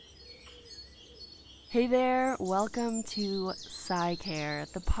Hey there, welcome to SciCare,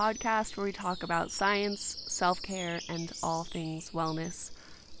 the podcast where we talk about science, self-care, and all things wellness.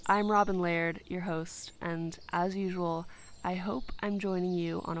 I'm Robin Laird, your host, and as usual, I hope I'm joining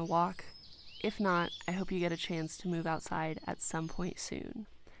you on a walk. If not, I hope you get a chance to move outside at some point soon.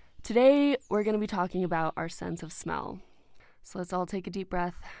 Today, we're going to be talking about our sense of smell. So let's all take a deep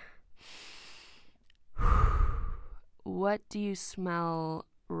breath. What do you smell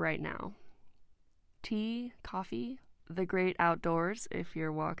right now? Tea, coffee, the great outdoors if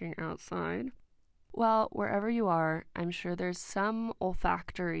you're walking outside. Well, wherever you are, I'm sure there's some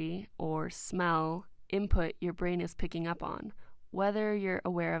olfactory or smell input your brain is picking up on, whether you're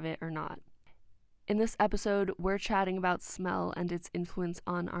aware of it or not. In this episode, we're chatting about smell and its influence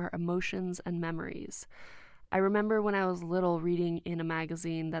on our emotions and memories. I remember when I was little reading in a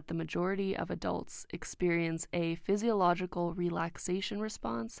magazine that the majority of adults experience a physiological relaxation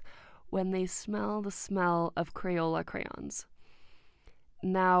response when they smell the smell of Crayola crayons.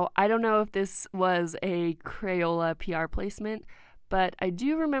 Now, I don't know if this was a Crayola PR placement, but I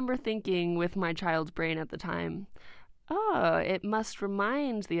do remember thinking with my child's brain at the time, it must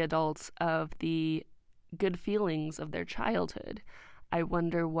remind the adults of the good feelings of their childhood. I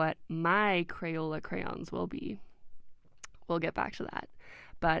wonder what my Crayola crayons will be. We'll get back to that.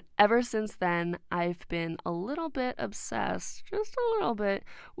 But ever since then, I've been a little bit obsessed, just a little bit,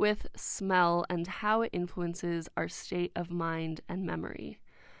 with smell and how it influences our state of mind and memory.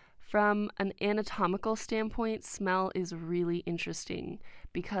 From an anatomical standpoint, smell is really interesting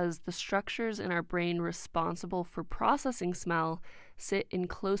because the structures in our brain responsible for processing smell sit in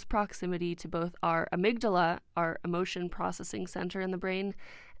close proximity to both our amygdala, our emotion processing center in the brain,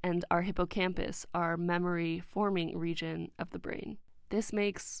 and our hippocampus, our memory forming region of the brain. This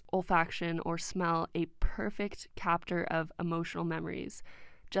makes olfaction or smell a perfect captor of emotional memories,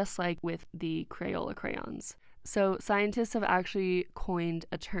 just like with the Crayola crayons. So scientists have actually coined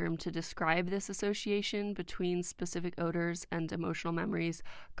a term to describe this association between specific odors and emotional memories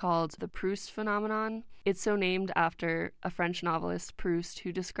called the Proust phenomenon. It's so named after a French novelist, Proust,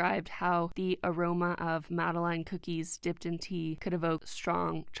 who described how the aroma of Madeleine cookies dipped in tea could evoke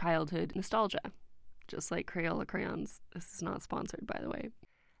strong childhood nostalgia. Just like Crayola crayons. This is not sponsored, by the way.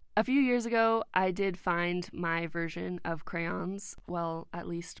 A few years ago, I did find my version of crayons, well, at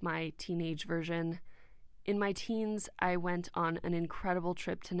least my teenage version. In my teens, I went on an incredible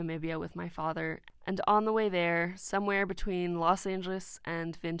trip to Namibia with my father, and on the way there, somewhere between Los Angeles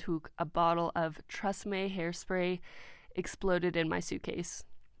and Windhoek, a bottle of Tresemme hairspray exploded in my suitcase.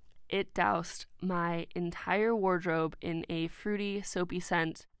 It doused my entire wardrobe in a fruity, soapy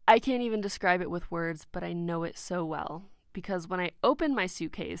scent. I can't even describe it with words, but I know it so well. Because when I opened my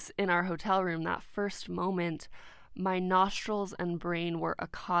suitcase in our hotel room that first moment, my nostrils and brain were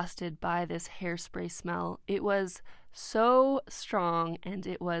accosted by this hairspray smell. It was so strong and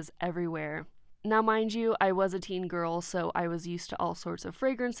it was everywhere. Now, mind you, I was a teen girl, so I was used to all sorts of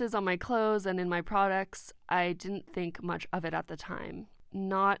fragrances on my clothes and in my products. I didn't think much of it at the time.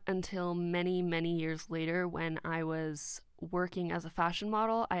 Not until many, many years later, when I was working as a fashion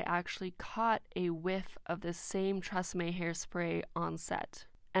model, I actually caught a whiff of the same Tresemme hairspray on set.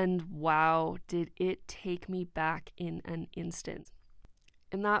 And wow, did it take me back in an instant.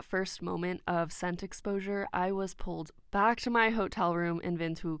 In that first moment of scent exposure, I was pulled back to my hotel room in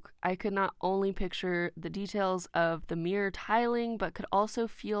Windhoek. I could not only picture the details of the mirror tiling, but could also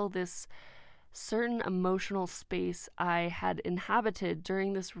feel this certain emotional space I had inhabited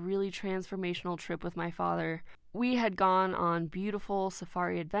during this really transformational trip with my father. We had gone on beautiful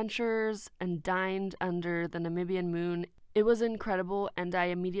safari adventures and dined under the Namibian moon. It was incredible, and I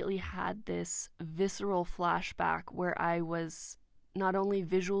immediately had this visceral flashback where I was not only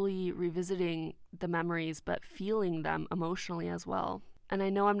visually revisiting the memories, but feeling them emotionally as well. And I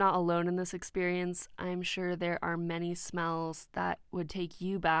know I'm not alone in this experience. I'm sure there are many smells that would take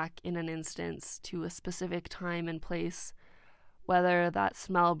you back in an instance to a specific time and place, whether that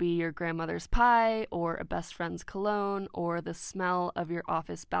smell be your grandmother's pie or a best friend's cologne or the smell of your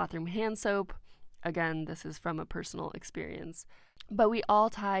office bathroom hand soap. Again, this is from a personal experience. But we all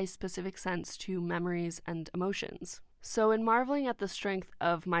tie specific scents to memories and emotions. So in marveling at the strength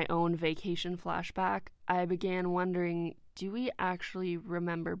of my own vacation flashback, I began wondering, do we actually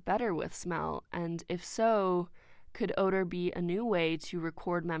remember better with smell? And if so, could odor be a new way to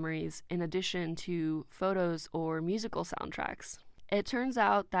record memories in addition to photos or musical soundtracks? It turns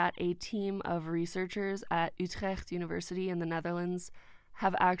out that a team of researchers at Utrecht University in the Netherlands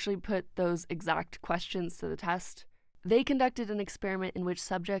have actually put those exact questions to the test. They conducted an experiment in which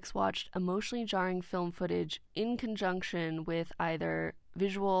subjects watched emotionally jarring film footage in conjunction with either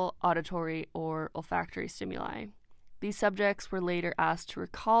visual, auditory, or olfactory stimuli. These subjects were later asked to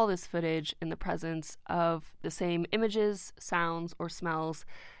recall this footage in the presence of the same images, sounds, or smells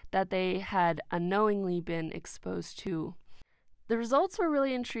that they had unknowingly been exposed to. The results were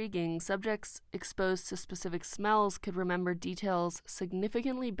really intriguing. Subjects exposed to specific smells could remember details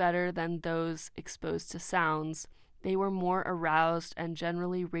significantly better than those exposed to sounds. They were more aroused and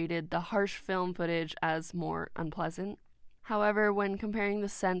generally rated the harsh film footage as more unpleasant. However, when comparing the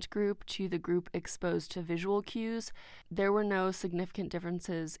scent group to the group exposed to visual cues, there were no significant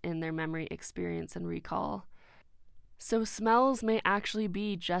differences in their memory experience and recall. So smells may actually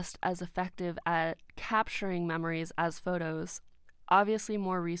be just as effective at capturing memories as photos. Obviously,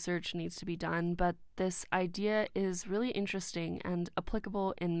 more research needs to be done, but this idea is really interesting and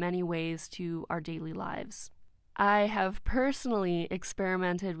applicable in many ways to our daily lives. I have personally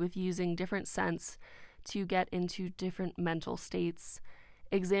experimented with using different scents to get into different mental states.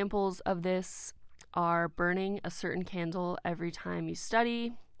 Examples of this are burning a certain candle every time you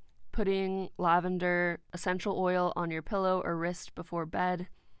study, putting lavender essential oil on your pillow or wrist before bed,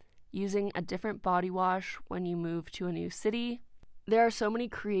 using a different body wash when you move to a new city. There are so many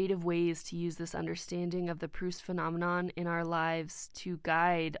creative ways to use this understanding of the Proust phenomenon in our lives to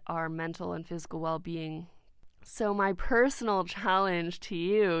guide our mental and physical well-being. So my personal challenge to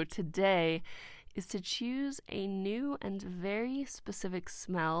you today is to choose a new and very specific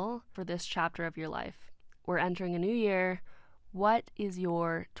smell for this chapter of your life. We're entering a new year. What is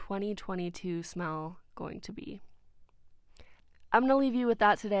your 2022 smell going to be? I'm going to leave you with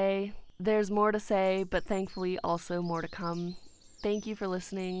that today. There's more to say, but thankfully also more to come. Thank you for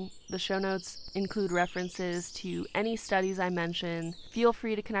listening. The show notes include references to any studies I mention. Feel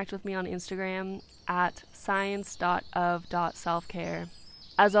free to connect with me on Instagram at science.of.selfcare.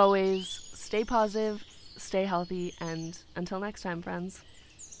 As always, stay positive, stay healthy, and until next time, friends.